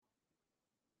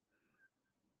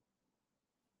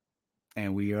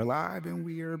And we are live and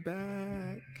we are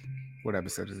back. What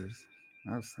episode is this?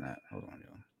 Oh snap! Hold on,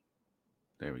 y'all.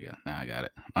 There we go. Now I got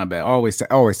it. My bad. Always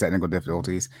technical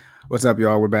difficulties. What's up,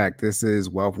 y'all? We're back. This is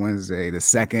Wealth Wednesday, the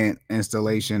second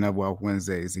installation of Wealth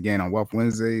Wednesdays. Again, on Wealth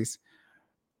Wednesdays,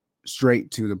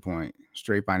 straight to the point,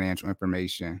 straight financial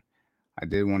information. I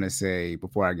did want to say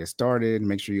before I get started,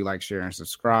 make sure you like, share, and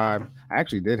subscribe. I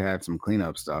actually did have some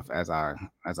cleanup stuff as I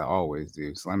always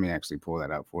do. So let me actually pull that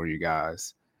up for you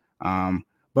guys.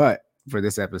 But for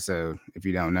this episode, if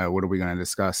you don't know, what are we going to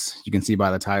discuss? You can see by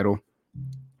the title,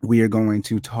 we are going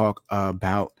to talk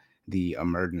about the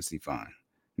emergency fund.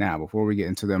 Now, before we get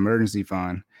into the emergency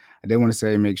fund, I did want to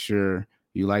say make sure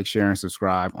you like, share, and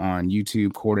subscribe on YouTube,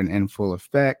 Corden in Full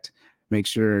Effect. Make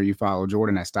sure you follow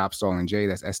Jordan at Stop Stalling J.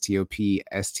 That's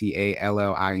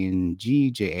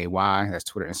StopStallingJay. That's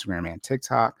Twitter, Instagram, and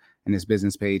TikTok. And his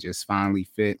business page is Finally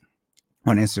Fit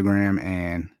on Instagram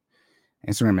and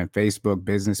Facebook.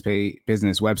 Business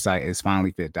website is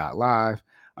finallyfit.live.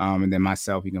 And then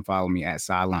myself, you can follow me at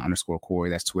sideline_Corey.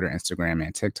 That's Twitter, Instagram,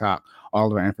 and TikTok.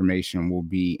 All of our information will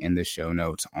be in the show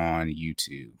notes on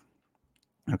YouTube.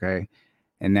 Okay.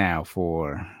 And now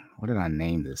for what did I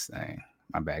name this thing?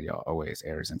 My bad, y'all. Always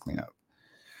errors and cleanup.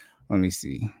 Let me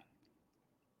see.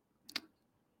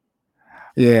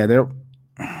 Yeah,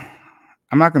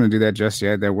 I'm not going to do that just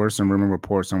yet. There were some rumor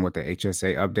reports on what the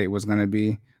HSA update was going to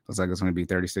be. Looks like it's going to be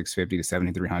 3650 to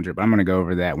 7300, but I'm going to go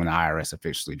over that when the IRS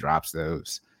officially drops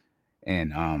those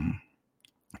in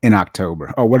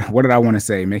October. Oh, what did I want to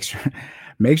say? Make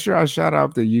sure I shout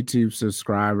out the YouTube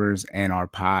subscribers and our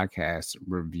podcast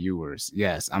reviewers.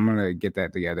 Yes, I'm going to get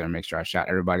that together and make sure I shout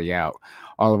everybody out.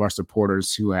 All of our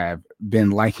supporters who have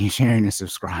been liking, sharing, and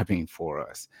subscribing for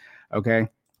us. Okay.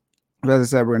 But as I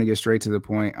said, we're going to get straight to the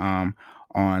point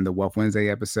on the Wealth Wednesday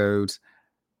episodes.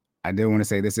 I did want to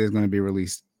say this is going to be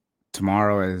released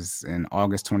tomorrow, as in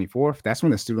August 24th. That's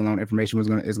when the student loan information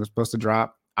is supposed to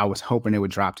drop. I was hoping it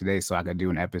would drop today so I could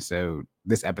do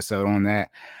this episode on that.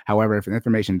 However, if the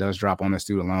information does drop on the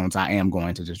student loans, I am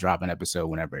going to just drop an episode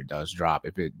whenever it does drop,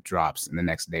 if it drops in the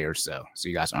next day or so. So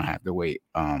you guys don't have to wait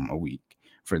a week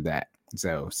for that.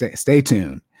 So stay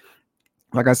tuned.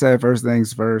 Like I said, first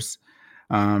things first,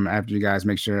 after you guys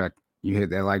make sure you hit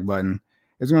that like button,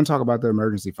 is going to talk about the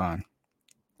emergency fund.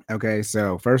 Okay,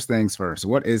 so first things first,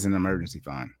 what is an emergency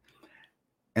fund?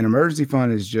 An emergency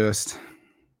fund is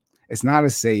it's not a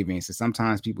savings. So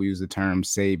sometimes people use the term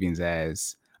savings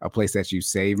as a place that you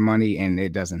save money and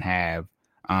it doesn't have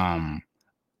a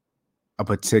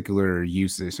particular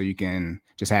usage. So you can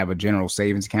just have a general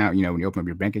savings account, when you open up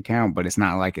your bank account, but it's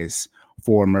not like it's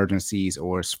for emergencies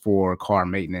or it's for car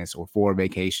maintenance or for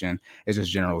vacation. It's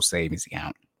just general savings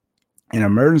account. An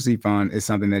emergency fund is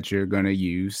something that you're going to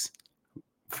use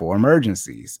for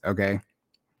emergencies. Okay.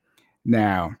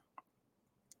 Now,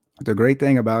 the great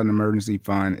thing about an emergency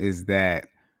fund is that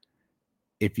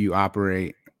if you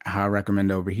operate how I recommend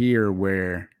over here,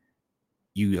 where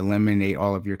you eliminate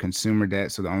all of your consumer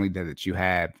debt. So the only debt that you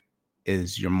have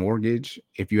is your mortgage.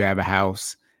 If you have a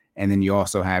house, and then you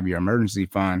also have your emergency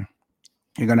fund,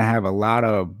 you're going to have a lot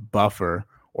of buffer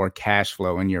or cash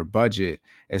flow in your budget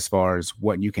as far as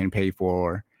what you can pay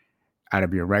for out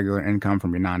of your regular income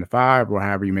from your 9 to 5 or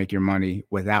however you make your money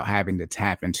without having to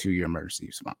tap into your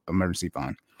emergency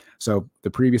fund. So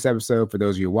the previous episode, for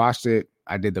those of you who watched it,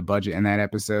 I did the budget in that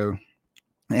episode.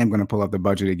 I am going to pull up the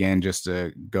budget again just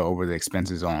to go over the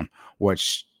expenses on what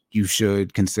you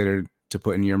should consider to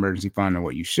put in your emergency fund and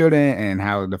what you shouldn't, and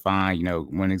how to define,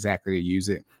 when exactly to use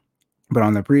it. But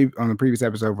on the previous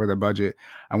episode for the budget,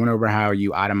 I went over how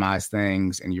you itemize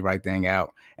things and you write things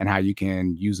out and how you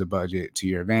can use a budget to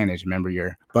your advantage. Remember,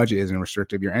 your budget isn't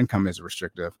restrictive, your income is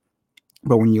restrictive.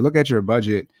 But when you look at your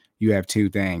budget, you have two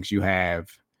things. You have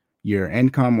your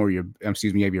income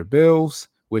you have your bills,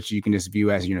 which you can just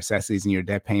view as your necessities and your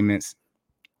debt payments.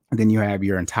 And then you have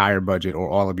your entire budget or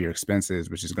all of your expenses,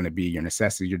 which is going to be your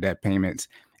necessities, your debt payments,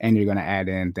 and you're going to add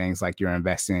in things like your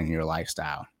investing and your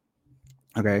lifestyle.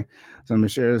 Okay, so I'm going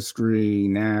to share the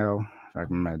screen now. If I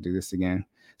can remember to do this again.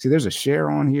 See, there's a share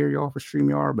on here, y'all, for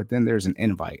StreamYard, but then there's an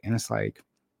invite. And it's like,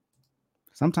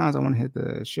 sometimes I want to hit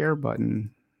the share button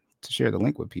to share the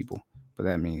link with people. But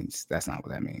that's not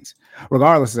what that means.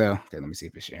 Regardless, though, okay, let me see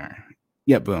if it's sharing.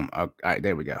 Yep, boom. All right,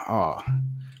 there we go. Oh,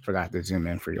 forgot to zoom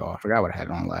in for y'all. I forgot what I had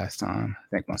on last time. I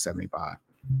think 175.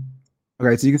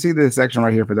 Okay, so you can see the section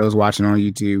right here for those watching on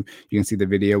YouTube. You can see the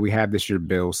video. We have your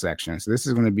bill section. So this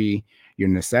is going to be your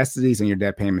necessities and your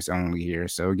debt payments only here.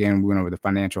 So again, we went over the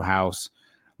financial house,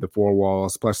 the 4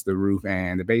 walls, plus the roof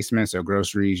and the basement. So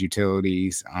groceries,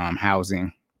 utilities,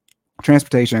 housing,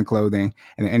 transportation, clothing,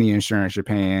 and any insurance you're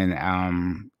paying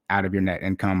out of your net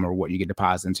income or what you get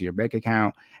deposited into your bank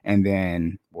account. And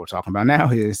then what we're talking about now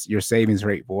is your savings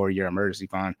rate for your emergency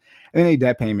fund and any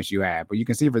debt payments you have. But you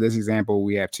can see for this example,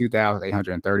 we have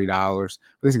 $2,830.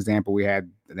 For this example, we had,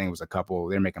 I think it was a couple,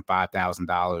 they're making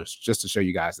 $5,000 just to show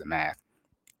you guys the math.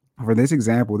 For this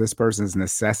example, this person's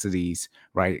necessities,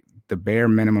 right? The bare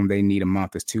minimum they need a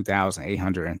month is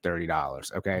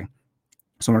 $2,830. Okay.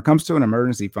 So when it comes to an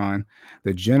emergency fund,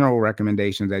 the general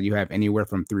recommendation is that you have anywhere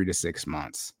from 3 to 6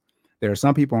 months. There are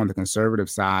some people on the conservative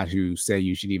side who say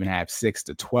you should even have 6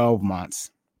 to 12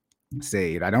 months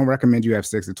saved. I don't recommend you have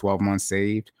 6 to 12 months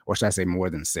saved, or should I say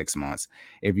more than 6 months.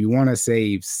 If you want to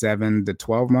save 7 to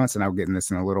 12 months, and I'll get in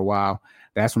this in a little while,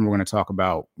 that's when we're going to talk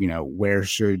about, where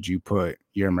should you put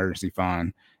your emergency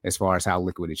fund as far as how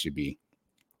liquid it should be.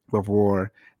 But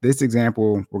for this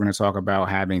example, we're going to talk about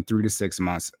having 3 to 6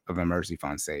 months of emergency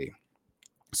fund saved.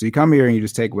 So you come here and you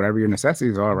just take whatever your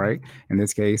necessities are, right? In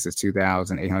this case, it's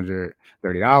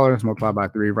 $2,830 multiplied by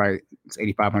 3, right? It's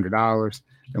 $8,500.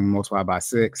 Then we multiply by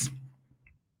 6. It's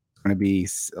going to be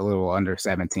a little under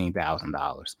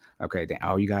 $17,000. Okay. Then,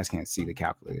 you guys can't see the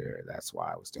calculator. That's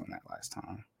why I was doing that last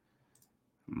time.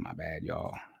 My bad,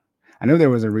 y'all. I know there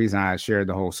was a reason I shared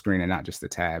the whole screen and not just the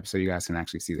tab, so you guys can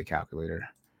actually see the calculator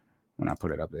when I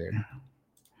put it up there.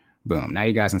 Boom. Now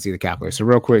you guys can see the calculator. So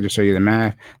real quick to show you the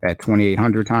math, that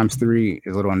 2,800 times 3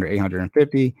 is a little under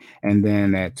 850. And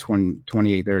then that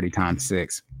 2,830 times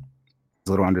 6 is a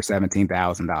little under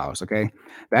 $17,000. Okay.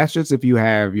 That's just if you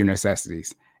have your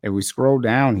necessities. If we scroll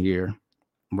down here,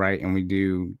 right, and we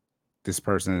do this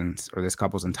person's or this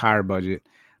couple's entire budget,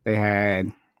 they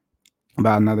had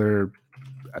about another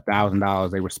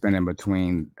 $1,000 they were spending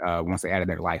between once they added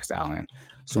their lifestyle in.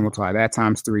 So multiply that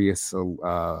times 3 is a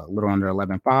little under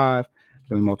 11,500.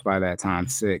 Then we multiply that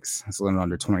times 6, it's a little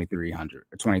under 2,300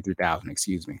 or 23,000,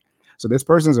 excuse me. So this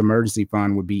person's emergency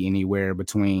fund would be anywhere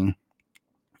between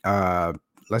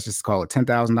let's just call it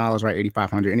 $10,000, right?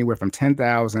 8,500, anywhere from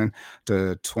 $10,000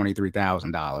 to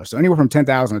 $23,000. So anywhere from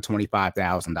 $10,000 to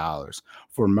 $25,000.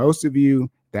 For most of you,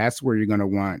 that's where you're going to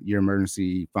want your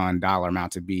emergency fund dollar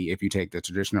amount to be if you take the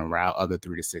traditional route of the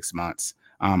 3 to 6 months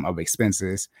of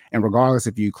expenses. And regardless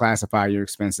if you classify your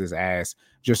expenses as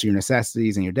just your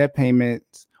necessities and your debt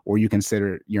payments, or you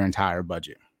consider your entire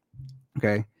budget.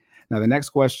 Okay. Now, the next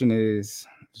question is,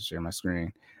 share my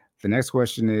screen. The next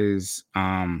question is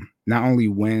not only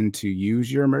when to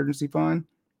use your emergency fund,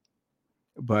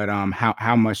 but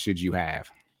how much should you have?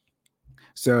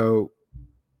 So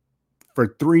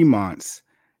for 3 months,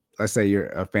 let's say you're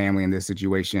a family in this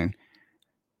situation,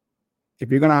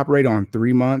 if you're going to operate on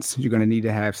 3 months, you're going to need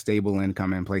to have stable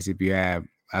income in place. If you have,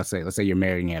 let's say you're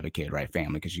married and you have a kid, right?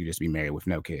 Family, because you just be married with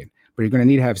no kid. But you're going to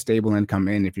need to have stable income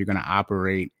in if you're going to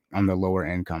operate on the lower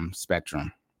income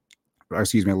spectrum, or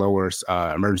lower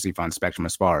emergency fund spectrum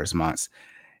as far as months.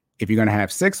 If you're going to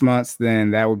have 6 months,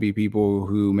 then that would be people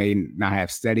who may not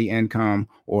have steady income,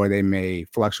 or they may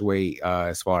fluctuate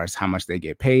as far as how much they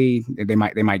get paid. They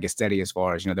might get steady as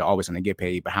far as, they're always going to get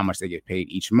paid, but how much they get paid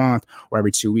each month or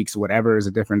every 2 weeks, whatever is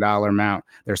a different dollar amount.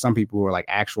 There are some people who are like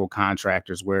actual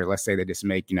contractors where, let's say they just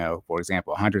make, for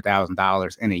example,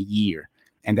 $100,000 in a year,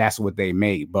 and that's what they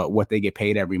make. But what they get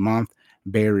paid every month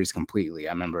varies completely.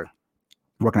 I remember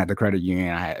working at the credit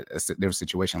union, there was a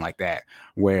situation like that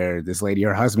where this lady,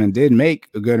 her husband did make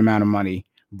a good amount of money,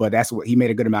 but that's what he made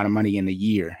a good amount of money in the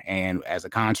year. And as a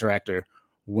contractor,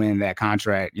 when that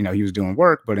contract, he was doing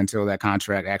work, but until that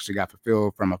contract actually got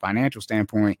fulfilled from a financial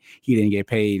standpoint, he didn't get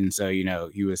paid. And so,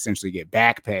 he would essentially get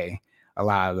back pay a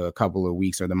lot of the couple of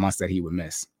weeks or the months that he would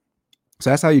miss.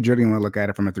 So that's how you generally want to look at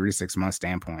it from a 3 to 6 month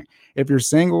standpoint. If you're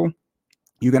single,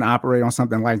 you can operate on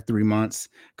something like 3 months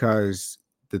because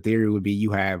the theory would be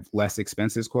you have less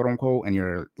expenses, quote unquote, and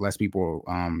you're less people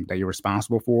that you're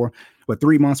responsible for. But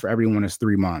 3 months for everyone is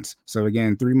 3 months. So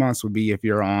again, 3 months would be if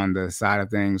you're on the side of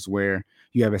things where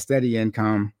you have a steady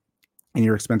income and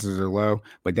your expenses are low.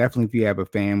 But definitely if you have a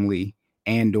family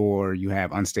and or you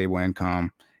have unstable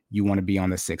income, you want to be on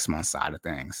the 6 month side of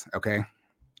things. Okay.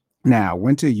 Now,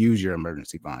 when to use your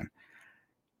emergency fund.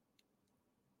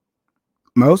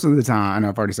 Most of the time, I know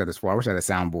I've already said this before, I wish I had a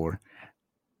soundboard.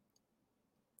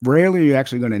 Rarely you're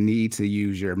actually going to need to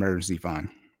use your emergency fund.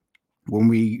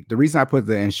 The reason I put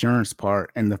the insurance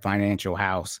part in the financial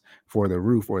house for the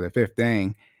roof or the fifth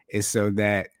thing is so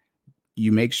that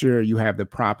you make sure you have the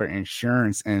proper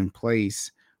insurance in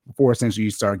place before essentially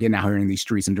you start getting out here in these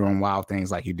streets and doing wild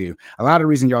things like you do. A lot of the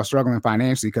reason y'all struggling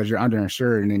financially because you're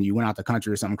underinsured and then you went out the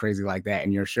country or something crazy like that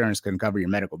and your insurance couldn't cover your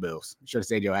medical bills. You should have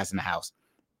stayed your ass in the house.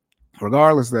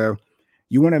 Regardless, though,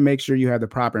 you want to make sure you have the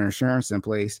proper insurance in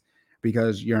place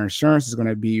because your insurance is going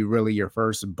to be really your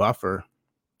first buffer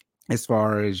as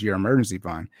far as your emergency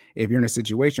fund. If you're in a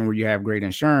situation where you have great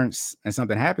insurance and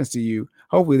something happens to you,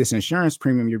 hopefully this insurance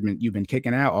premium you've been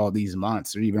kicking out all these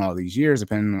months or even all these years,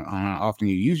 depending on how often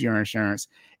you use your insurance,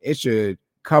 it should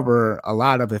cover a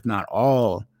lot of, if not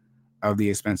all, of the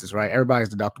expenses, right? Everybody's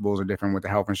deductibles are different with the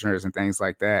health insurance and things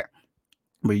like that.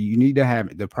 But you need to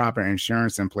have the proper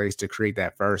insurance in place to create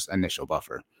that first initial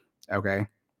buffer. Okay.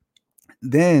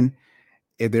 Then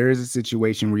if there is a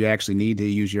situation where you actually need to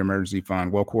use your emergency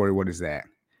fund, well, Corey, what is that?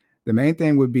 The main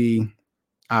thing would be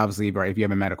obviously, right, if you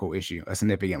have a medical issue, a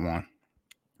significant one,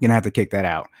 you're gonna have to kick that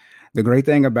out. The great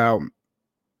thing about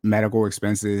medical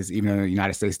expenses, even in the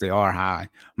United States, they are high.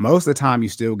 Most of the time, you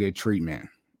still get treatment.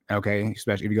 Okay,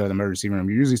 especially if you go to the emergency room,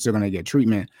 you're usually still going to get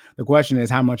treatment. The question is,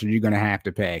 how much are you going to have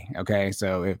to pay? Okay,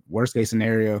 so if worst case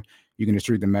scenario, you can just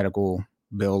treat the medical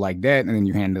bill like debt, and then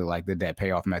you handle like the debt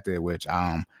payoff method, which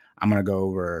I'm going to go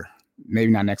over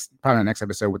maybe not next, probably not next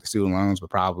episode with the student loans, but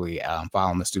probably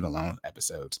following the student loan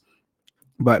episodes.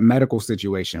 But medical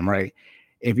situation, right?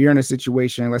 If you're in a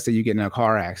situation, let's say you get in a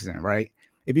car accident, right?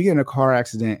 If you get in a car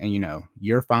accident and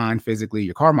you're fine physically,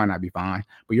 your car might not be fine,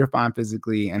 but you're fine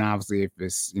physically, and obviously if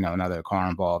it's another car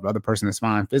involved, the other person is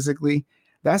fine physically,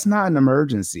 that's not an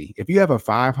emergency. If you have a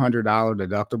 $500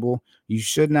 deductible, you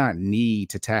should not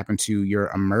need to tap into your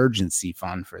emergency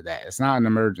fund for that. It's not an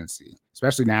emergency,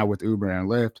 especially now with Uber and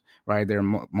Lyft, right? There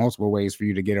are multiple ways for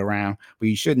you to get around, but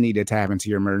you shouldn't need to tap into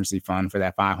your emergency fund for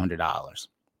that $500.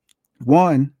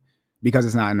 One, because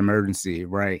it's not an emergency,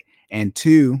 right? And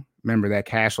two, remember that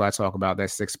cash flow I talk about,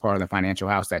 that sixth part of the financial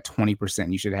house, that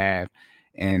 20% you should have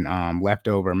in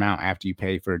leftover amount after you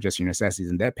pay for just your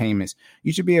necessities and debt payments.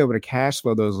 You should be able to cash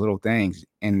flow those little things.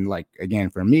 And like,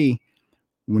 again, for me,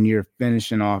 when you're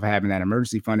finishing off having that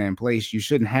emergency fund in place, you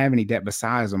shouldn't have any debt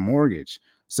besides a mortgage.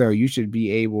 So you should be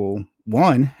able,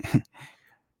 one,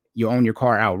 you own your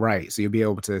car outright. So you'll be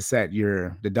able to set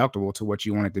your deductible to what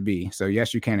you want it to be. So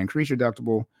yes, you can increase your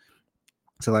deductible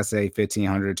to, let's say,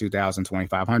 $1,500, $2,000,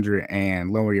 $2,500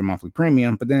 and lower your monthly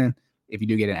premium. But then if you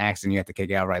do get an accident, you have to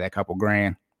kick outright that couple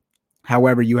grand.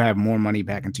 However, you have more money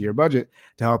back into your budget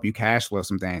to help you cash flow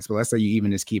some things. But let's say you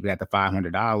even just keep it at the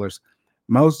 $500.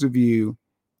 Most of you,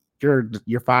 your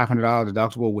 $500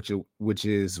 deductible, which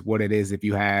is what it is if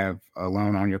you have a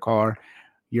loan on your car.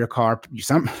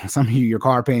 Some of you, your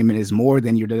car payment is more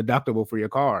than your deductible for your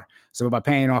car. So by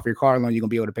paying off your car loan, you're gonna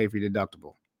be able to pay for your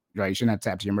deductible, right? You shouldn't have to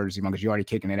tap to your emergency fund because you're already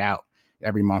kicking it out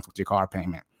every month with your car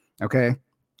payment. Okay.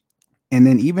 And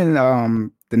then even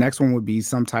the next one would be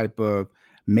some type of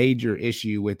major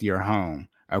issue with your home,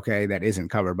 okay, that isn't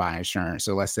covered by insurance.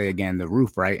 So let's say, again, the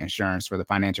roof, right, insurance for the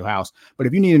financial house. But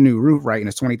if you need a new roof, right, and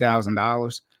it's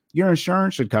 $20,000, your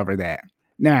insurance should cover that.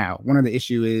 Now, one of the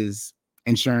issue is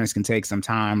insurance can take some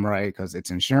time, right, because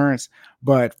it's insurance.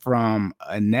 But from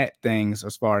a net things,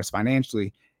 as far as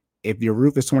financially, if your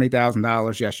roof is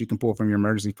 $20,000, yes, you can pull from your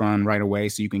emergency fund right away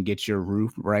so you can get your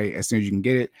roof right as soon as you can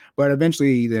get it. But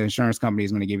eventually, the insurance company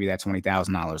is going to give you that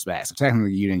 $20,000 back. So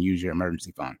technically, you didn't use your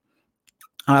emergency fund.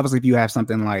 Obviously, if you have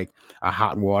something like a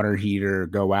hot water heater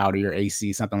go out, or your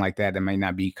AC, something like that, that may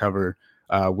not be covered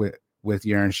with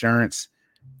your insurance,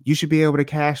 you should be able to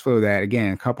cash flow that.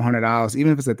 Again, a couple $100,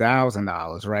 even if it's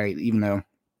 $1,000, right? Even though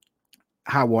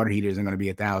hot water heater isn't going to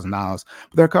be $1,000,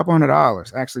 but they're a couple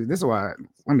 $100. Actually, this is why.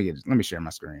 Let me share my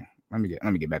screen. Let me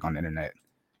get back on the internet,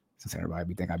 since everybody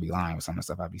be think I be lying with some of the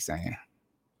stuff I be saying.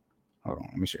 Hold on,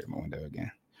 let me share my window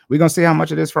again. We're gonna see how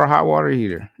much it is for a hot water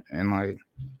heater, and like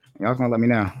y'all gonna let me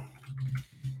know.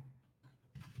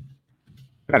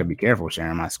 I gotta be careful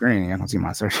sharing my screen. Y'all gonna see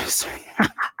my search history.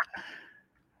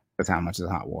 That's how much is a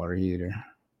hot water heater.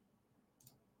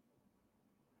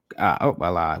 I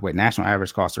lied. Wait, national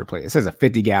average cost to replace. It says a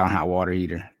 50-gallon hot water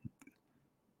heater.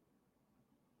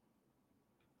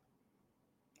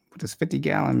 What does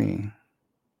 50-gallon mean?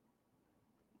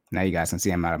 Now you guys can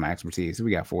see I'm out of my expertise.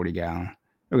 We got 40-gallon.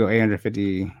 We'll go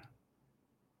 850.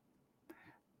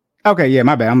 Okay, yeah,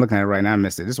 my bad. I'm looking at it right now. I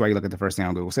missed it. This is why you look at the first thing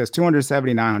on Google. It says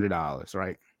 $279,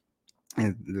 right?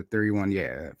 And the 31,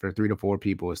 yeah, for 3 to 4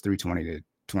 people is $320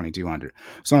 to $2,200.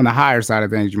 So on the higher side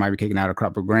of things, you might be kicking out a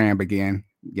couple grand. But again,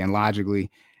 logically,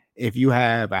 if you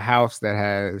have a house that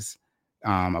has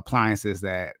appliances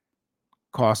that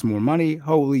cost more money,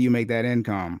 hopefully you make that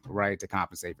income, right, to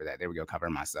compensate for that. There we go,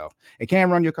 covering myself. It can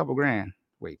run you a couple grand.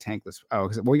 Wait, tankless. Oh,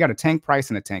 well, you got a tank price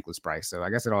and a tankless price. So I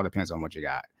guess it all depends on what you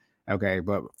got. Okay,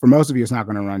 but for most of you, it's not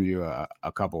going to run you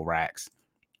a couple racks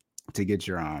to get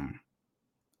your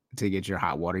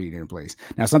hot water heater in place.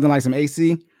 Now, something like some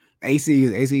AC, if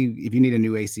you need a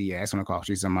new AC, yeah, it's going to cost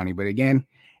you some money. But again,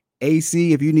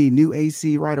 AC, if you need new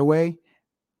AC right away,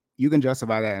 you can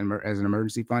justify that as an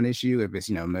emergency fund issue if it's,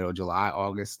 middle of July,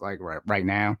 August, like right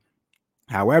now.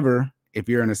 However, if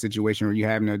you're in a situation where you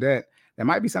have no debt, that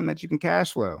might be something that you can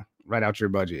cash flow right out your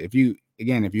budget. If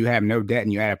you have no debt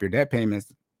and you add up your debt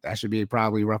payments, that should be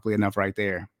probably roughly enough right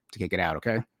there to kick it out.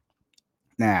 Okay.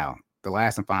 Now, the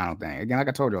last and final thing, again, like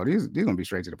I told you, these gonna be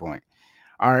straight to the point.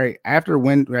 All right. After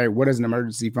what is an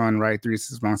emergency fund, right? 3 to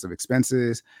 6 months of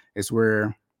expenses. It's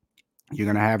where you're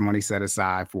going to have money set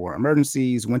aside for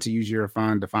emergencies, when to use your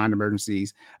fund to find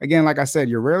emergencies. Again, like I said,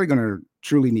 you're rarely going to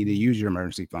truly need to use your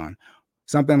emergency fund.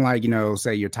 Something like,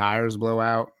 say your tires blow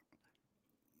out.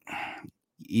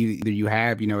 Either you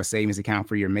have, a savings account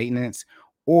for your maintenance,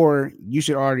 or you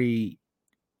should already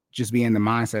just be in the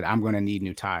mindset, I'm going to need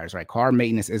new tires, right? Car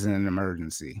maintenance isn't an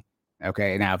emergency.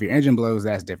 Okay. Now, if your engine blows,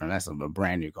 that's different. That's a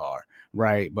brand new car,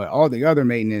 right? But all the other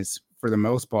maintenance, for the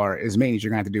most part, is maintenance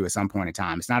you're going to have to do at some point in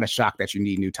time. It's not a shock that you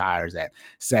need new tires at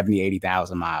 70,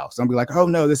 80,000 miles. Some be like, oh,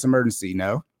 no, this emergency.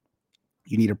 No,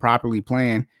 you need to properly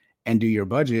plan and do your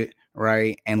budget,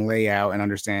 right? And lay out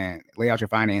your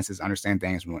finances, understand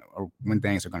things when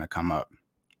things are going to come up.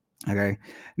 Okay.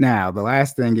 Now, the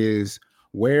last thing is,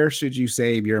 where should you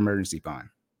save your emergency fund?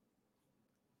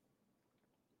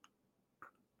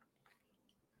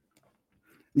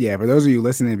 Yeah, for those of you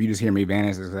listening, if you just hear me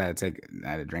vanish, I had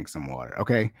to drink some water.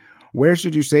 Okay. Where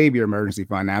should you save your emergency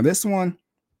fund? Now, this one,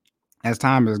 as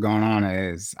time has gone on,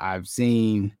 as I've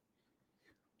seen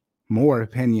more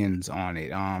opinions on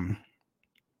it.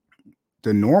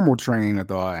 The normal train of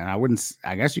thought, and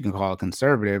I guess you can call it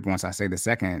conservative once I say the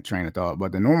second train of thought,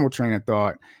 but the normal train of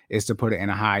thought is to put it in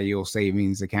a high yield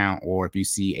savings account, or if you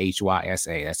see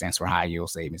HYSA, that stands for high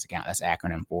yield savings account. That's the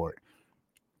acronym for it.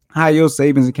 High yield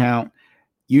savings account,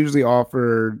 usually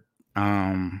offered,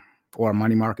 or a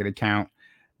money market account.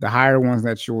 The higher ones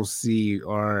that you'll see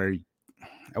are,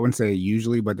 I wouldn't say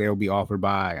usually, but they'll be offered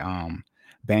by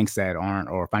banks that aren't,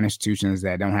 or financial institutions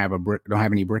that don't have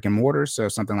any brick and mortar. So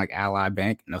something like Ally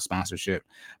Bank, no sponsorship,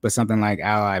 but something like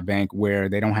Ally Bank where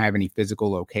they don't have any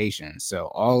physical locations.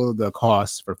 So all of the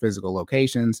costs for physical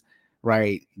locations,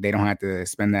 right, they don't have to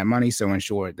spend that money. So in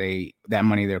short, that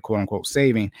money they're quote unquote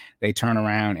saving, they turn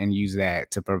around and use that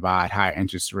to provide higher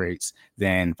interest rates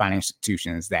than financial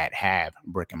institutions that have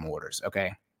brick and mortars.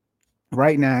 Okay.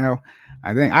 Right now,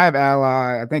 I think I have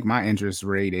Ally. I think my interest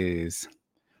rate is,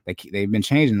 they've been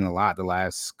changing a lot the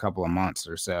last couple of months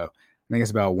or so. I think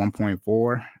it's about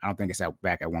 1.4. I don't think it's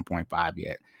back at 1.5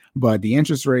 yet. But the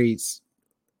interest rates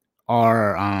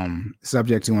are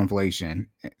subject to inflation.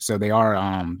 So they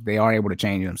are able to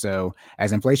change them. So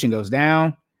as inflation goes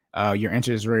down, your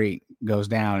interest rate goes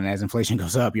down. And as inflation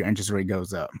goes up, your interest rate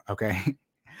goes up. Okay.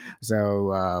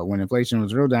 So when inflation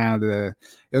was real down, it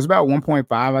was about 1.5,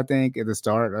 I think, at the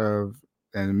start of,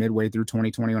 and midway through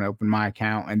 2020 when I opened my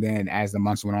account. And then as the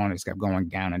months went on, it just kept going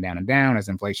down and down and down as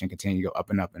inflation continued to go up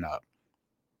and up and up.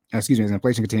 As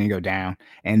inflation continued to go down.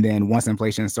 And then once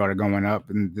inflation started going up,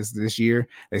 and this year,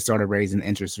 they started raising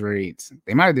interest rates.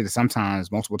 They might have did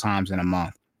it multiple times in a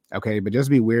month. Okay. But just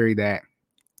be wary that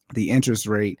the interest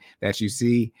rate that you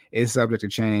see is subject to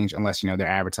change unless, they're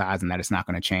advertising that it's not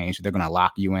going to change. They're going to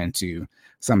lock you into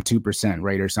some 2%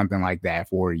 rate or something like that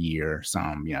for a year,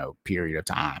 some, period of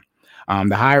time.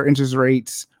 The higher interest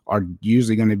rates are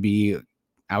usually going to be,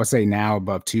 I would say now,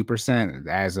 above 2%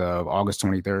 as of August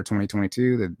 23rd,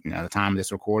 2022, the time of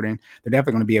this recording. They're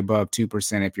definitely going to be above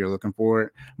 2% if you're looking for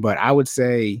it. But I would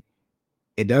say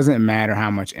it doesn't matter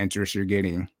how much interest you're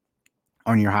getting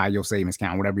on your high yield savings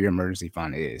account, whatever your emergency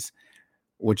fund is.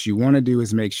 What you want to do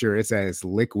is make sure it's as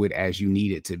liquid as you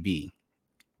need it to be.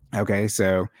 Okay,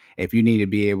 so if you need to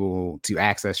be able to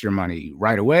access your money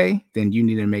right away, then you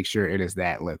need to make sure it is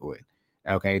that liquid.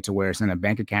 Okay, to where it's in a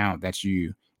bank account that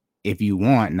you, if you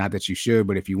want, not that you should,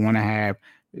 but if you want to have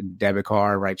debit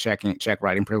card, right, check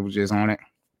writing privileges on it,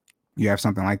 you have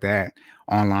something like that,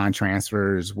 online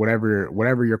transfers,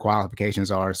 whatever your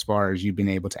qualifications are as far as you've been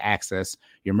able to access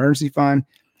your emergency fund,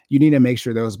 you need to make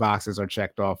sure those boxes are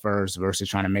checked off first versus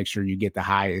trying to make sure you get the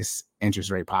highest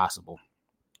interest rate possible.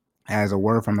 As a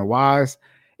word from the wise,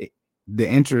 the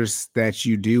interest that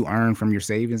you do earn from your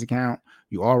savings account,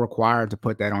 you are required to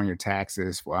put that on your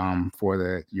taxes for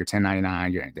your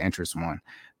 1099, the interest one.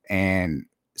 And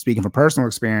speaking from personal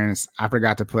experience, I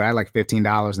forgot to put, I had like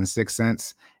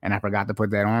 $15.06, and I forgot to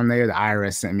put that on there. The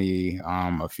IRS sent me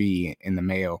a fee in the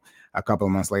mail a couple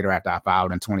of months later after I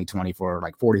filed in 2020 for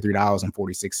like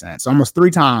 $43.46. So almost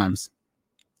 3 times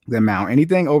the amount.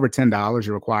 Anything over $10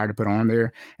 you're required to put on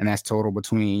there, and that's total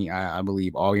between I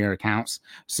believe all your accounts.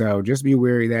 So just be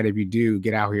wary that if you do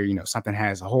get out here, something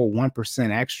has a whole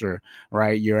 1% extra,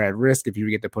 right, you're at risk if you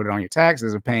get to put it on your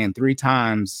taxes of paying 3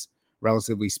 times,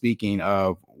 relatively speaking,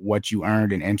 of what you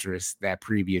earned in interest that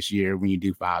previous year when you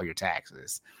do file your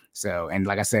taxes. So, and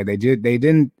like I said, they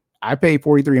didn't, I paid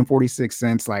 43 and 46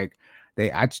 cents. Like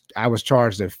I was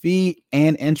charged a fee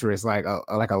and interest, like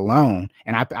a loan.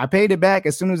 And I paid it back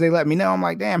as soon as they let me know. I'm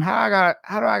like, damn, how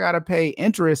do I got to pay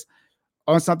interest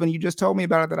on something you just told me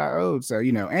about it that I owed? So,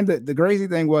 and the crazy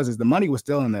thing is the money was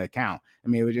still in the account. I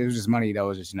mean, it was just money that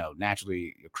was just,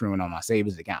 naturally accruing on my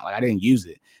savings account. Like I didn't use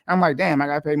it. I'm like, damn, I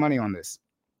got to pay money on this.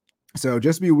 So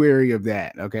just be wary of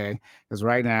that. Okay. Because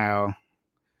right now,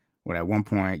 at one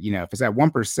point, if it's at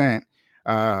 1%,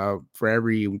 for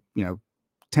every,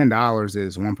 $10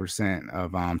 is 1%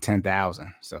 of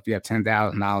 10,000. So if you have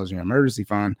 $10,000 in your emergency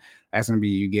fund, that's going to be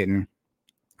you getting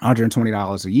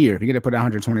 $120 a year. If you get to put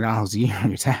 $120 a year on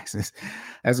your taxes,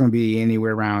 that's going to be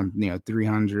anywhere around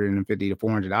 $350 to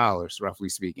 $400, roughly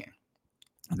speaking,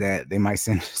 that they might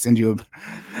send you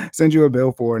a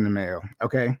bill for in the mail.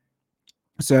 Okay,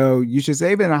 so you should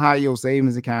save in a high yield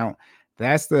savings account.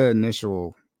 That's the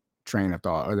initial train of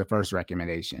thought, or the first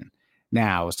recommendation.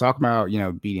 Now, let's talk about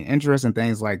beating interest and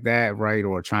things like that, right?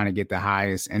 Or trying to get the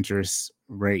highest interest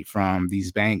rate from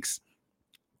these banks.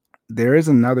 There is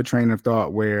another train of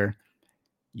thought where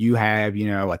you have,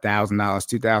 $1,000,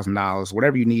 $2,000,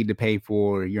 whatever you need to pay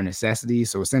for your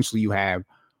necessities. So essentially you have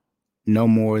no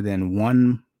more than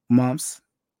 1 month's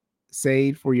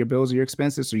saved for your bills or your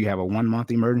expenses. So you have a 1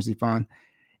 month emergency fund.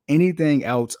 Anything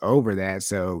else over that,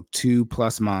 so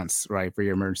 2+ months, right, for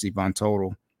your emergency fund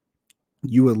total,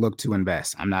 you would look to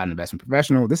invest. I'm not an investment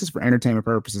professional. This is for entertainment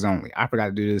purposes only. I forgot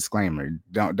to do the disclaimer.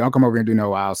 Don't come over here and do no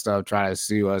wild stuff. Try to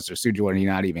sue us or sue Jordan.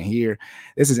 You're not even here.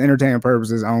 This is entertainment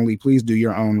purposes only. Please do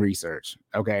your own research.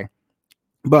 Okay.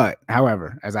 But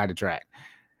however, as I detract,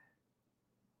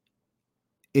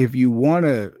 if you want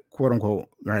to quote unquote,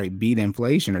 right, beat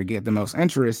inflation or get the most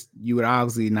interest, you would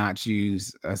obviously not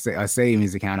choose a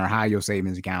savings account or high yield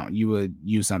savings account. You would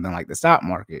use something like the stock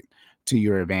market to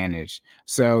your advantage.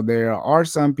 So there are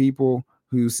some people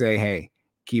who say, hey,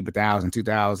 keep $1,000,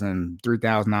 $2,000,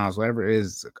 $3,000, whatever it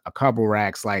is, a couple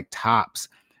racks like tops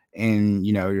in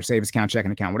your savings account,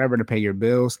 checking account, whatever, to pay your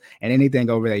bills, and anything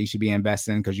over that you should be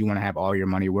investing, because you want to have all your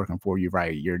money working for you,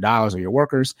 right? Your dollars are your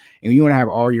workers, and you want to have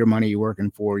all your money working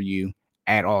for you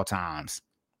at all times.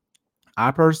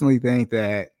 I personally think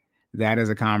that is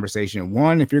a conversation.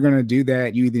 One, if you're going to do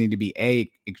that, you either need to be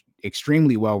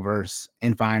extremely well-versed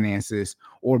in finances,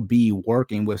 or B,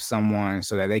 working with someone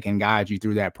so that they can guide you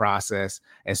through that process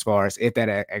as far as if that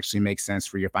actually makes sense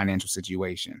for your financial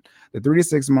situation. The 3 to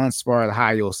 6 months for the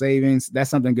high yield savings, that's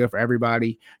something good for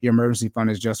everybody. Your emergency fund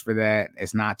is just for that.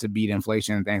 It's not to beat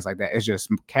inflation and things like that. It's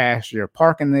just cash you're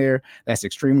parking there that's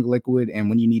extremely liquid, and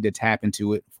when you need to tap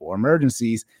into it for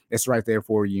emergencies, it's right there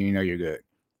for you. You're good.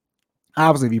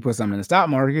 Obviously, if you put something in the stock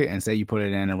market and say you put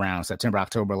it in around September,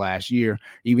 October last year,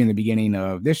 even the beginning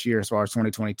of this year, as far as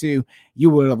 2022, you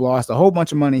would have lost a whole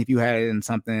bunch of money if you had it in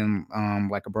something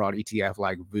like a broad ETF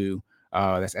like VOO,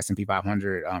 that's S&P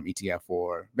 500 ETF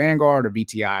for Vanguard, or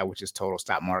VTI, which is total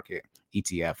stock market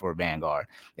ETF for Vanguard.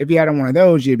 If you had one of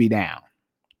those, you'd be down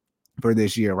for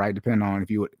this year, right? Depending on if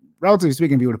you would, relatively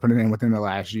speaking, if you would have put it in within the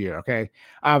last year, okay?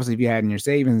 Obviously, if you had in your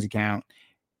savings account,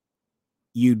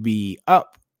 you'd be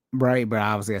up, right? But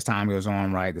obviously, as time goes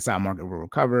on, right, the stock market will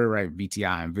recover, right?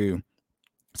 VTI and VOO.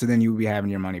 So then you will be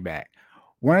having your money back.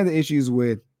 One of the issues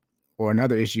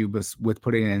another issue with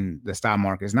putting in the stock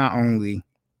market is not only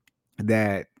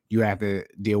that you have to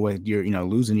deal with your,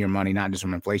 losing your money, not just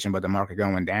from inflation, but the market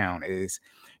going down, is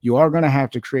you are going to have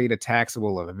to create a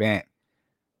taxable event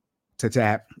to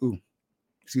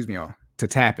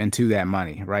tap into that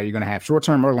money, right? You're going to have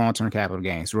short-term or long-term capital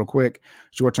gains. Real quick,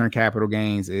 short-term capital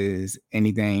gains is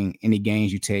any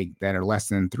gains you take that are less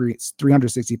than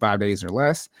 365 days or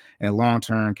less. And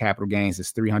long-term capital gains is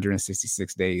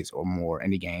 366 days or more,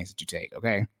 any gains that you take,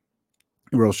 okay?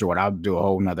 Real short. I'll do a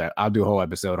whole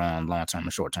episode on long-term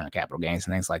and short-term capital gains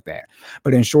and things like that.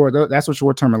 But in short, that's what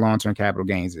short-term and long-term capital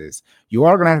gains is. You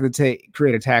are going to have to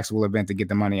create a taxable event to get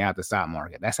the money out of the stock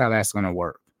market. That's how that's going to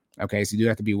work. Okay, so you do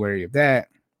have to be wary of that.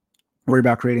 Worry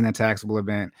about creating a taxable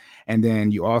event. And then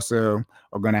you also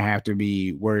are going to have to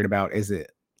be worried about, is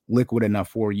it liquid enough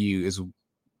for you, is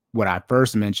what I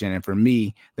first mentioned. And for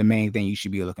me, the main thing you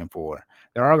should be looking for.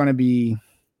 There are going to be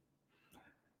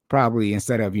probably,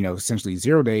 instead of, essentially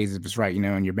 0 days, if it's right,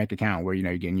 in your bank account where,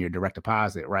 you're getting your direct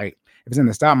deposit, right? If it's in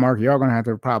the stock market, you're going to have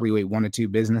to probably wait 1 to 2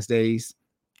 business days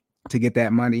to get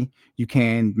that money. You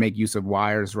can make use of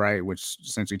wires, right, which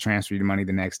essentially transfer you the money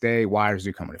the next day. Wires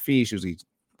do come with a fee, usually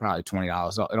probably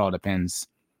 $20. It all depends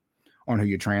on who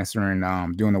you're transferring,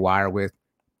 doing the wire with.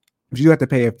 You do have to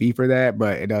pay a fee for that,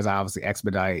 but it does obviously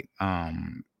expedite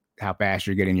how fast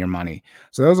you're getting your money.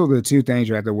 So those are the two things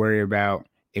you have to worry about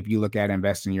if you look at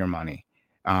investing your money.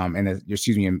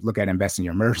 Look at investing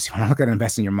your emergency fund. Look at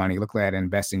investing your money. Look at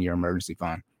investing your emergency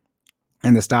fund.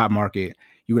 In the stock market,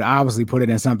 you would obviously put it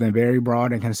in something very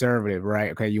broad and conservative,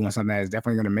 right? Okay, you want something that is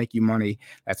definitely going to make you money.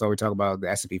 That's why we talk about the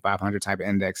S&P 500 type of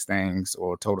index things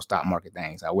or total stock market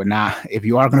things. I would not, if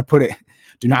you are going to put it,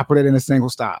 do not put it in a single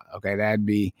stock. Okay,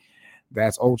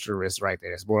 that's ultra risk right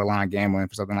there. It's borderline gambling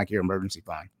for something like your emergency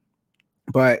fund.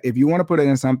 But if you want to put it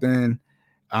in something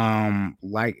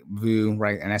like VU,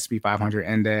 right, an S&P 500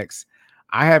 index,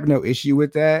 I have no issue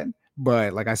with that.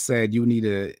 But like I said, you need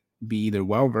to be either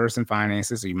well versed in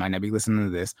finances, so you might not be listening to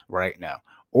this right now,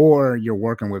 or you're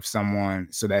working with someone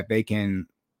so that they can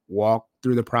walk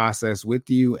through the process with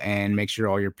you and make sure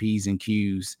all your P's and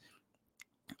Q's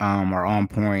are on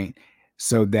point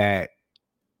so that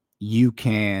you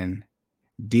can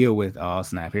deal with, oh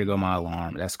snap, here go my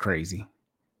alarm. That's crazy.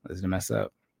 Let's mess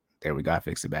up. There we go. I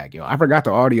fixed it back, yo. I forgot the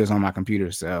audio's on my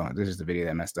computer, so this is the video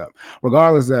that messed up.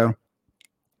 Regardless, though,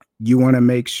 you want to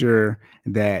make sure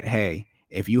that, hey,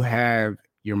 if you have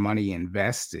your money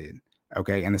invested,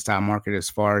 okay, in the stock market as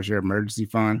far as your emergency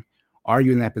fund, are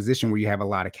you in that position where you have a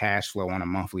lot of cash flow on a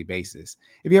monthly basis?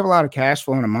 If you have a lot of cash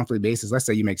flow on a monthly basis, let's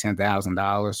say you make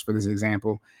 $10,000 for this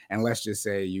example, and let's just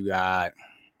say you got,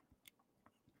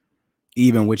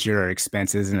 even with your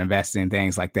expenses and investing,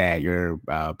 things like that, your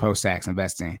post-tax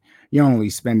investing, you're only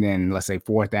spending, let's say,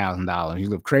 $4,000. You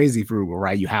live crazy frugal,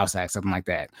 right? You house hack, something like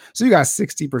that. So you got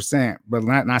 60%, but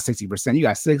not 60%. You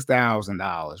got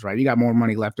 $6,000, right? You got more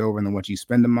money left over than what you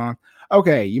spend a month.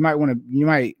 Okay, you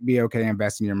might be okay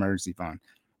investing in your emergency fund.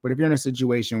 But if you're in a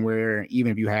situation where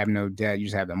even if you have no debt, you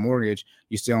just have the mortgage,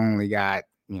 you still only got,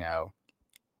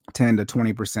 10 to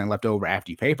 20% left over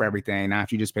after you pay for everything. Now,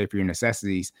 if you just pay for your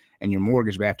necessities and your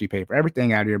mortgage, but after you pay for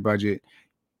everything out of your budget,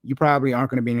 you probably aren't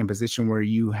going to be in a position where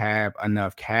you have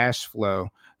enough cash flow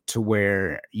to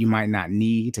where you might not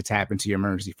need to tap into your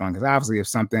emergency fund. Because obviously, if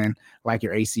something like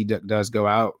your AC does go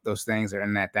out, those things are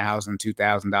in that $1,000,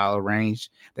 $2,000 range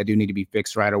that do need to be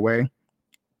fixed right away.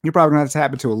 You're probably going to have to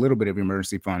tap into a little bit of your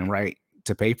emergency fund, right,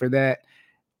 to pay for that,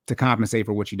 to compensate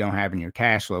for what you don't have in your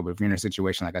cash flow. But if you're in a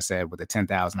situation, like I said, with a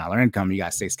 $10,000 income, you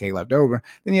got $6,000 left over,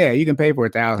 then yeah, you can pay for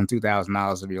 $1,000,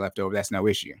 $2,000 of your leftover. That's no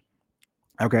issue.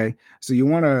 Okay. So you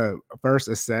want to first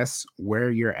assess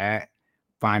where you're at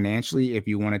financially if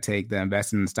you want to take the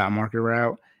investing in the stock market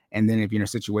route. And then if you're in a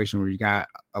situation where you got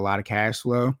a lot of cash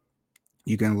flow,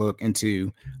 you can look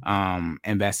into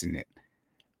investing it.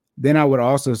 Then I would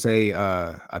also say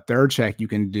a third check you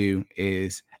can do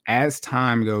is as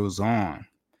time goes on,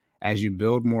 as you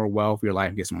build more wealth, your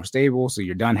life gets more stable. So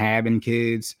you're done having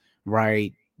kids,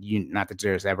 right? Not that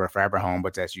there's ever a forever home,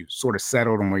 but as you sort of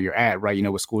settled on where you're at, right? You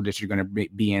know what school district you're going to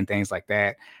be in, things like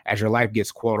that. As your life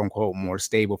gets quote unquote more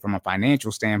stable from a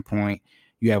financial standpoint,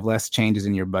 you have less changes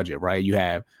in your budget, right? You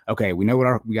have, okay, we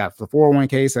know we got the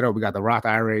 401k set up, we got the Roth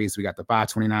IRAs, we got the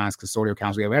 529s, custodial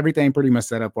accounts, we have everything pretty much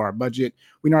set up for our budget.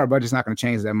 We know our budget's not going to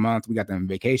change that month. We got the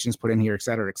vacations put in here, et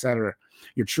cetera, et cetera.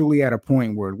 You're truly at a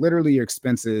point where literally your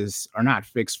expenses are not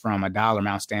fixed from a dollar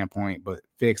amount standpoint, but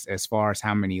fixed as far as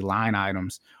how many line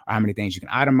items or how many things you can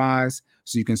itemize.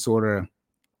 So you can sort of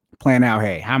plan out,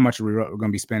 hey, how much are we going to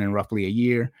be spending roughly a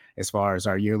year as far as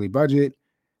our yearly budget?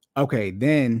 Okay,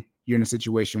 then you're in a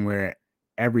situation where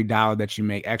every dollar that you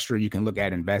make extra, you can look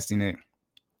at investing it.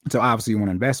 So obviously you want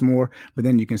to invest more, but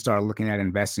then you can start looking at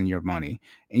investing your money.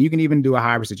 And you can even do a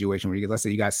hybrid situation where let's say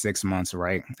you got 6 months,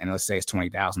 right? And let's say it's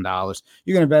 $20,000.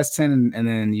 You can invest 10 and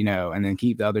then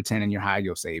keep the other 10 in your high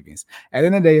yield savings. At the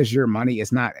end of the day, it's your money.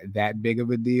 It's not that big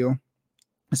of a deal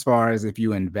as far as if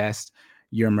you invest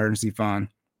your emergency fund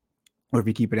or if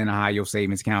you keep it in a high yield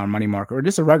savings account, money market, or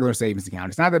just a regular savings account.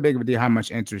 It's not that big of a deal how much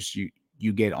interest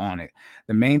you get on it.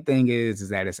 The main thing is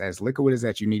that it's as liquid as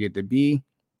that you need it to be,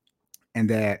 and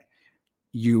that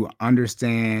you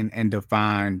understand and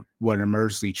define what an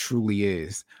emergency truly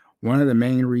is. One of the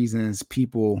main reasons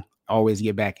people always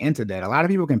get back into debt, a lot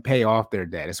of people can pay off their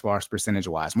debt as far as percentage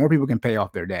wise. More people can pay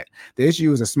off their debt. The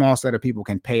issue is a small set of people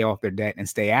can pay off their debt and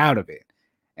stay out of it.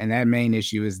 And that main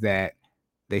issue is that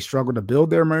they struggle to build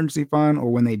their emergency fund, or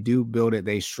when they do build it,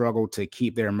 they struggle to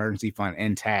keep their emergency fund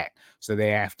intact. So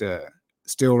they have to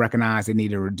still recognize they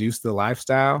need to reduce the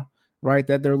lifestyle, right,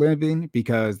 that they're living,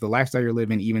 because the lifestyle you're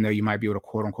living, even though you might be able to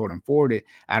quote unquote afford it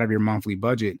out of your monthly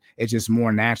budget, it's just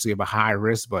more naturally of a high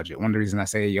risk budget. One of the reasons I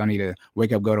say you need to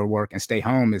wake up, go to work, and stay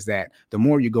home is that the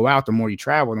more you go out, the more you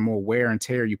travel, the more wear and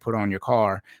tear you put on your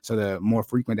car. So the more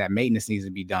frequent that maintenance needs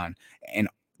to be done, and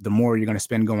the more you're going to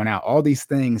spend going out. All these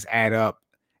things add up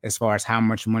as far as how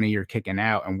much money you're kicking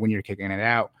out and when you're kicking it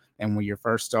out. And when you're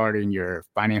first starting your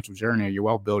financial journey or your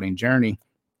wealth building journey,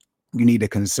 you need to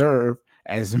conserve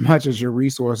as much as your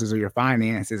resources or your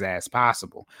finances as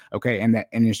possible. Okay. And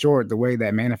in short, the way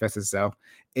that manifests itself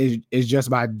is just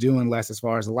by doing less as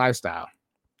far as the lifestyle.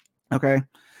 Okay.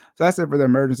 So that's it for the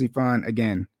emergency fund.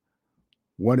 Again,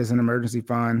 what is an emergency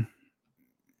fund?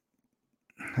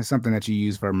 It's something that you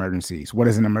use for emergencies. What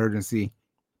is an emergency?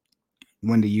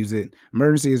 When to use it.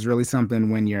 Emergency is really something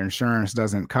when your insurance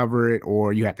doesn't cover it,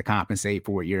 or you have to compensate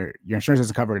for it. Your insurance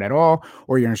doesn't cover it at all,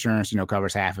 or your insurance,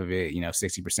 covers half of it,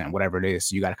 60%, whatever it is.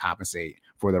 So you got to compensate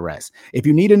for the rest. If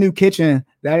you need a new kitchen,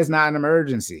 that is not an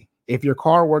emergency. If your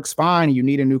car works fine, you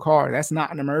need a new car, that's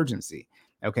not an emergency.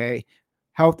 Okay.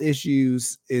 Health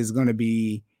issues is going to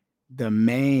be the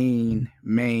main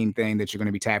thing that you're going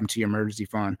to be tapping to your emergency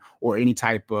fund, or any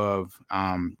type of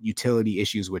utility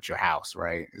issues with your house,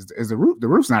 right? Is the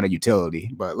roof's not a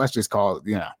utility, but let's just call it,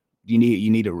 you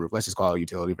need a roof. Let's just call it a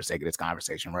utility for sake of this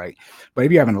conversation, right? But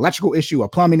if you have an electrical issue, a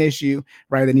plumbing issue,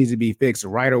 right, that needs to be fixed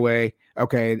right away,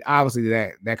 okay, obviously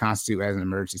that constitutes as an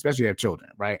emergency, especially if you have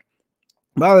children, right?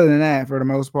 But other than that, for the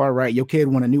most part, right, your kid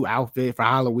want a new outfit for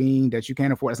Halloween that you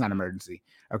can't afford. It's not an emergency.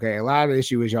 Okay. A lot of the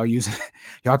issue is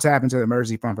y'all tap into the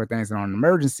emergency fund for things that are an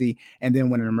emergency. And then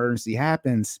when an emergency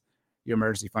happens, your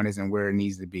emergency fund isn't where it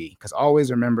needs to be. Because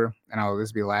always remember, and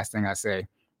this will be the last thing I say,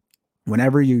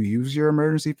 whenever you use your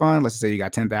emergency fund, let's say you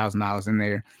got $10,000 in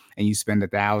there and you spend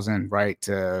 $1,000, right,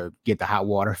 to get the hot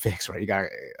water fixed, right? You got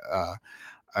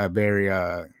a very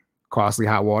costly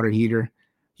hot water heater.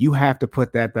 You have to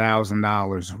put that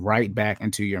 $1,000 right back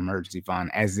into your emergency fund,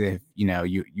 as if,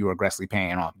 you were aggressively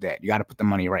paying off debt. You got to put the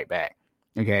money right back.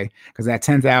 Okay. Because that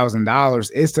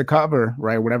 $10,000 is to cover,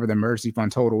 right, whatever the emergency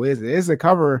fund total is. It is to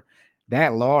cover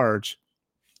that large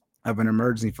of an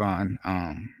emergency fund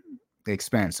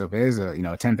expense. So if it is a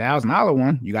 $10,000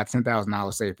 one, you got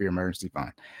 $10,000 saved for your emergency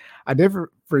fund. I did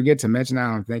forget to mention that.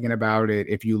 I'm thinking about it.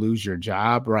 If you lose your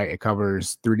job, right, it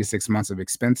covers 3 to 6 months of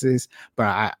expenses.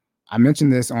 But I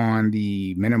mentioned this on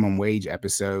the minimum wage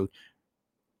episode.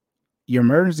 Your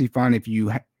emergency fund, if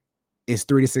you is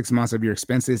 3 to 6 months of your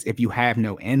expenses if you have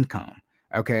no income.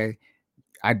 Okay,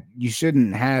 you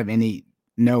shouldn't have any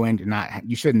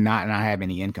you should not have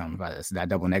any income. If I that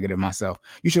double negative myself,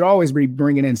 you should always be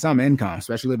bringing in some income,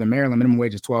 especially live in Maryland. Minimum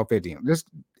wage is $12.50.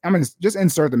 I'm gonna just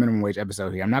insert the minimum wage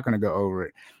episode here. I'm not gonna go over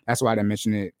it. That's why I didn't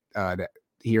mention it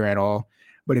here at all.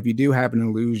 But if you do happen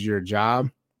to lose your job,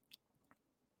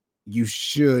 you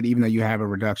should, even though you have a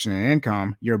reduction in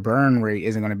income, your burn rate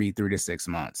isn't going to be 3 to 6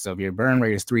 months. So if your burn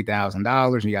rate is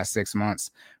 $3,000 and you got 6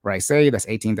 months, right, say that's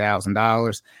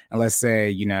 $18,000. And let's say,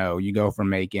 you go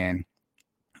from making,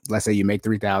 let's say you make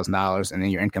 $3,000 and then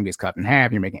your income gets cut in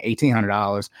half, you're making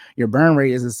 $1,800. Your burn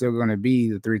rate isn't still going to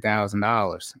be the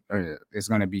 $3,000, or it's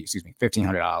going to be,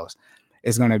 $1,500.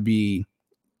 It's going to be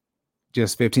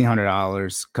just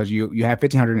 $1,500 because you have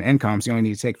 $1,500 in income, so you only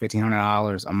need to take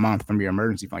 $1,500 a month from your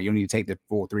emergency fund. You don't need to take the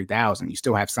full $3,000. You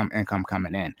still have some income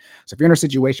coming in. So if you're in a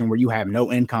situation where you have no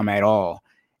income at all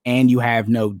and you have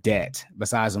no debt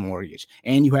besides a mortgage,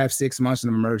 and you have 6 months of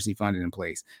emergency fund in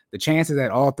place, the chances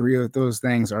that all three of those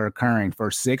things are occurring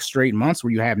for 6 straight months,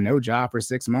 where you have no job for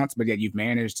 6 months, but yet you've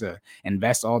managed to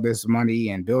invest all this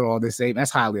money and build all this savings,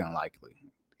 that's highly unlikely,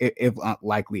 if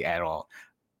unlikely at all.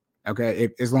 Okay,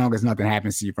 as long as nothing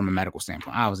happens to you from a medical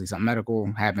standpoint. Obviously, something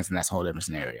medical happens, and that's a whole different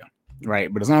scenario,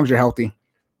 right? But as long as you're healthy,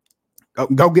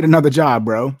 go get another job,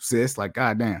 bro, sis. Like,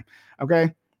 goddamn.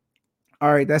 Okay.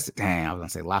 All right, I was gonna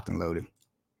say locked and loaded.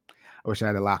 I wish I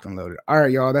had it locked and loaded. All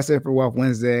right, y'all. That's it for Wealth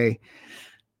Wednesday,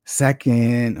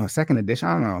 second edition.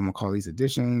 I don't know. I'm gonna call these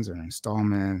editions or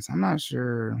installments. I'm not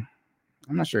sure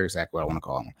exactly what I want to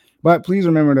call them. But please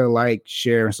remember to like,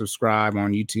 share, and subscribe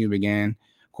on YouTube again.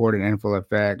 Recorded in full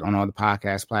effect on all the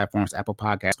podcast platforms: Apple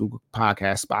Podcasts, Google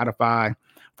Podcasts, Spotify.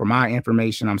 For my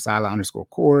information, I'm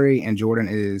Sila_Corey, and Jordan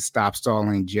is Stop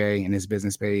Stalling J, and his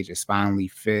business page is Finally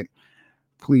Fit.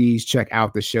 Please check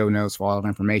out the show notes for all of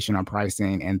information on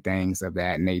pricing and things of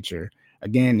that nature.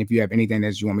 Again, if you have anything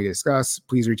that you want me to discuss,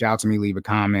 please reach out to me, leave a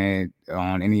comment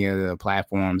on any of the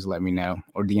platforms, let me know,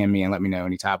 or DM me and let me know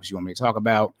any topics you want me to talk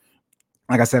about.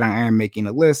 Like I said, I am making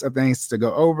a list of things to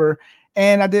go over.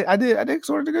 And I did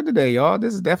sort of good today, y'all.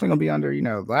 This is definitely gonna be under,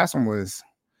 the last one was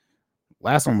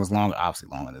long, obviously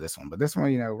longer than this one, but this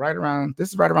one, right around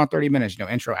 30 minutes,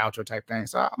 intro, outro type thing.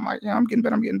 So I'm like, I'm getting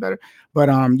better. But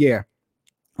yeah,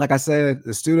 like I said,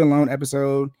 the student loan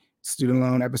episode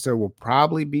will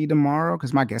probably be tomorrow,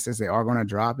 because my guess is they are gonna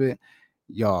drop it.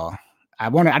 Y'all, I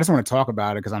just want to talk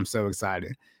about it because I'm so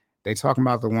excited. They talking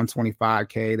about the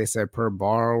 $125K, they said per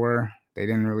borrower. They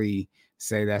didn't really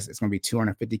say it's going to be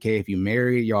 $250K if you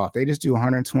marry. Y'all, if they just do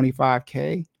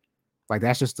 $125K, like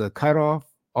that's just the cutoff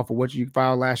off of what you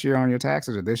filed last year on your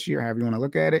taxes or this year, however you want to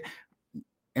look at it.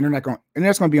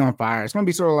 Internet's gonna be on fire. It's gonna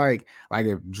be sort of like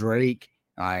if Drake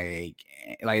like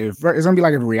if, it's gonna be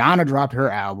like if Rihanna dropped her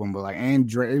album, but like and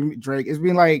Drake it's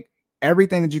been like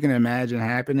everything that you can imagine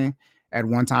happening at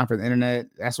one time for the internet.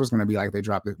 That's what's gonna be like. They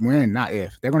drop it when, not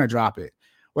if. They're gonna drop it,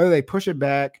 whether they push it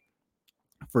back,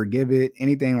 forgive it,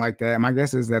 anything like that. My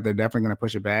guess is that they're definitely going to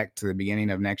push it back to the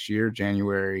beginning of next year,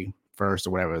 January 1st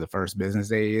or whatever the first business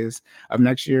day is of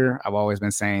next year. I've always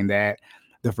been saying that.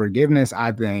 The forgiveness,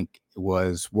 I think,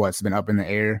 was what's been up in the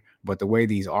air. But the way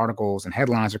these articles and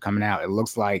headlines are coming out, it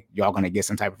looks like y'all going to get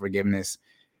some type of forgiveness.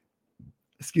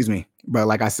 Excuse me. But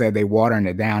like I said, they watering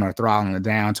it down or throttling it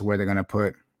down to where they're going to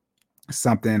put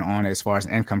something on as far as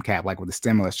an income cap, like with the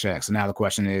stimulus check. So now the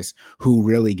question is, who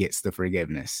really gets the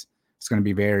forgiveness? It's going to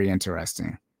be very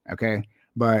interesting. Okay.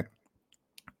 But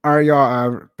all right,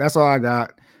 y'all. That's all I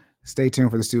got. Stay tuned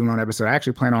for the student loan episode. I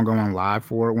actually plan on going live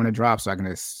for it when it drops, so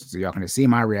y'all can see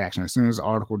my reaction as soon as the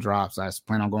article drops. I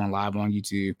plan on going live on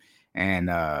YouTube and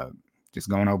just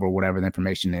going over whatever the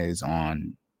information is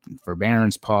on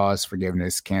forbearance, pause,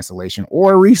 forgiveness, cancellation,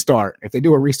 or restart. If they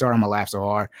do a restart, I'm gonna laugh so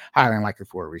hard. Highly unlikely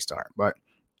for a restart, but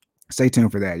stay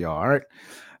tuned for that, y'all. All right.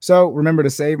 So remember to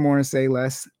save more and say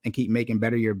less and keep making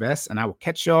better your best. And I will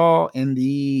catch y'all in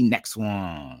the next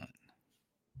one.